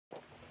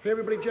Hey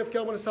everybody, Jeff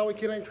Gelman of Solid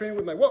Canine Training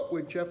with my What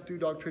Would Jeff Do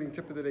Dog Training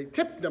Tip of the Day.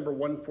 Tip number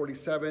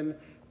 147,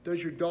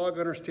 does your dog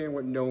understand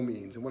what no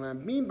means? And what I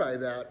mean by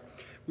that,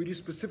 we do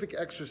specific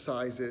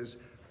exercises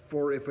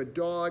for if a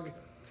dog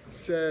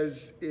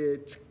says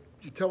it,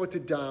 you tell it to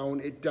down,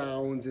 it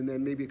downs, and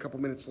then maybe a couple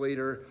minutes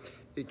later,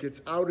 it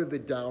gets out of the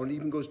down,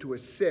 even goes to a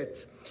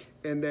sit,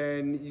 and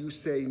then you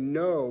say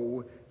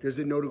no, does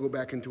it know to go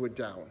back into a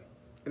down?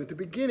 And at the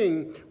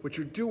beginning, what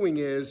you're doing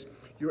is,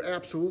 you're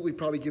absolutely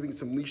probably giving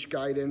some leash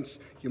guidance.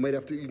 You might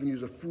have to even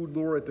use a food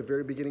lure at the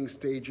very beginning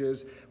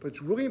stages. But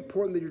it's really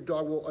important that your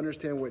dog will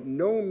understand what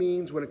no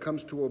means when it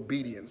comes to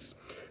obedience.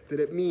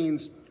 That it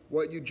means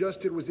what you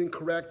just did was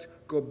incorrect,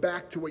 go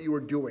back to what you were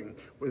doing.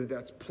 Whether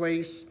that's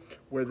place,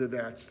 whether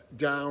that's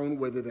down,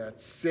 whether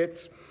that's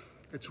sit.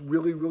 It's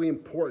really, really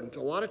important.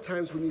 A lot of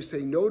times when you say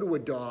no to a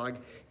dog,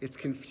 it's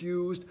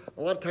confused.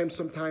 A lot of times,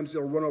 sometimes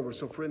it'll run over.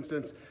 So for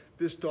instance,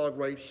 this dog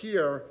right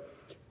here,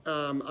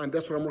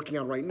 that's what I'm working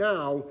on right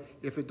now.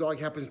 If the dog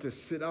happens to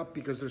sit up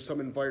because there's some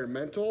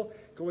environmental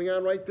going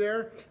on right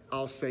there,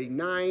 I'll say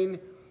 9,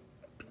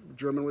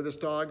 German with this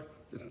dog.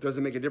 It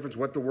doesn't make a difference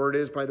what the word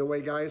is, by the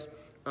way, guys.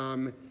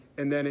 And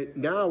then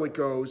now it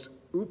goes,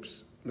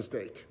 oops,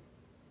 mistake.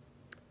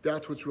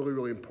 That's what's really,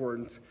 really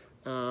important.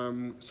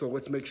 So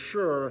let's make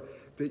sure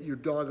that your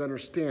dog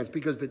understands,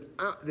 because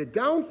the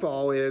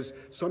downfall is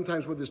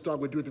sometimes what this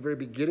dog would do at the very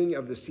beginning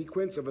of the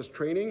sequence of us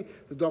training,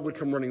 the dog would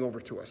come running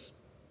over to us,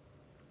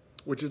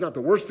 which is not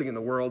the worst thing in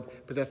the world,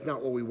 but that's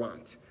not what we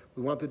want.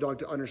 We want the dog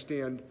to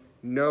understand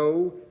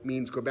no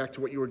means go back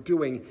to what you were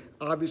doing.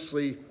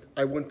 Obviously,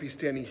 I wouldn't be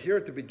standing here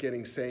at the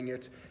beginning saying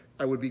it.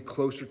 I would be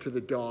closer to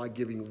the dog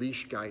giving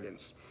leash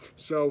guidance.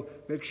 So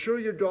make sure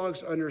your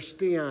dogs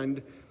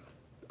understand,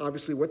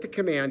 obviously, what the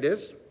command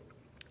is,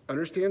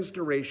 understands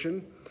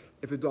duration.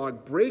 If the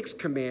dog breaks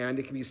command,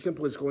 it can be as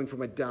simple as going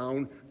from a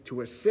down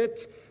to a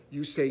sit.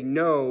 You say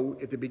no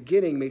at the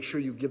beginning, make sure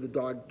you give the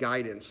dog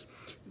guidance.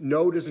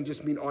 No doesn't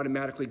just mean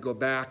automatically go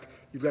back.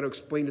 You've got to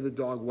explain to the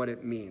dog what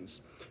it means.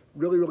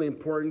 Really, really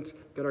important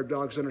that our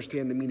dogs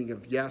understand the meaning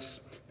of yes,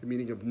 the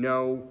meaning of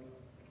no,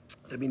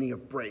 the meaning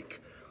of break.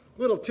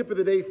 Little tip of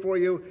the day for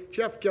you,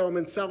 Jeff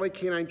Gelman, Solid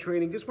Canine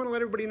Training. Just want to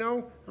let everybody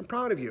know I'm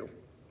proud of you.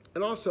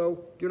 And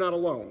also, you're not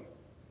alone.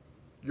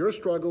 Your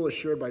struggle is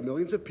shared by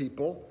millions of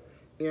people,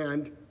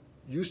 and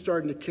you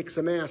starting to kick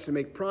some ass and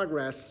make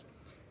progress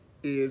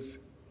is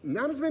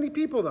not as many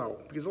people, though,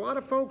 because a lot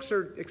of folks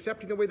are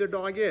accepting the way their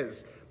dog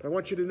is. But I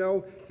want you to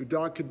know your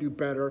dog could do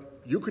better.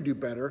 You could do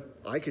better.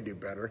 I could do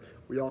better.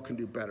 We all can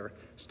do better.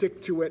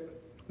 Stick to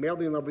it.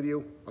 Madly in love with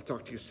you. I'll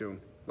talk to you soon.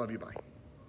 Love you. Bye.